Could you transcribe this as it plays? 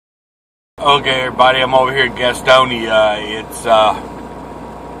Okay, everybody, I'm over here at Gastonia. It's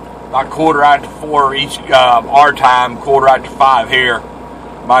about quarter after 4 each our time, quarter after 5 here.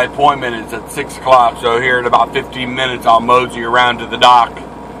 My appointment is at 6 o'clock, so here in about 15 minutes I'll mosey around to the dock.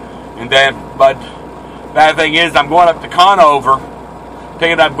 And then, but bad thing is I'm going up to Conover,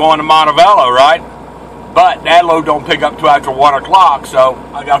 thinking I'm going to Montevallo, right? But that load don't pick up till after 1 o'clock, so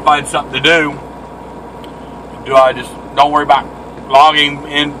I gotta find something to do. I just don't worry about logging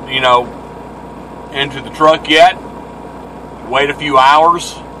in, into the truck yet. Wait a few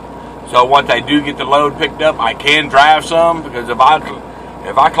hours. So once I do get the load picked up, I can drive some, because if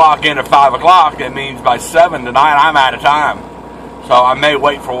I clock in at 5 o'clock, that means by 7 tonight I'm out of time. So I may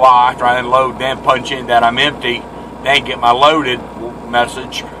wait for a while after I unload, then punch in that I'm empty, then get my loaded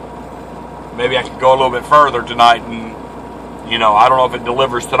message. Maybe I can go a little bit further tonight, and I don't know if it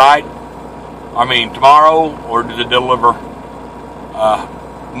delivers tonight. Tomorrow, or does it deliver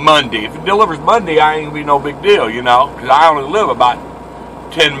Monday? If it delivers Monday, I ain't gonna be no big deal, because I only live about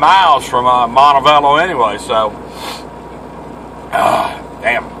 10 miles from Montevallo anyway. So,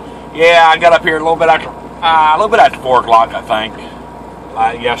 damn. Yeah, I got up here a little bit after 4 o'clock, I think,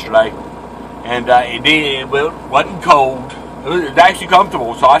 yesterday, and it wasn't cold. It was actually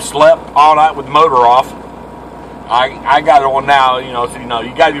comfortable, so I slept all night with the motor off. I got it on now, so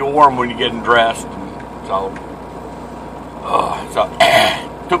you gotta be warm when you're getting dressed. So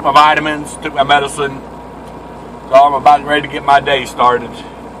took my vitamins, took my medicine. So I'm about ready to get my day started.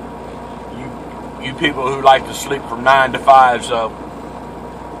 You people who like to sleep from 9 to 5, so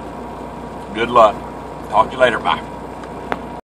good luck. Talk to you later. Bye.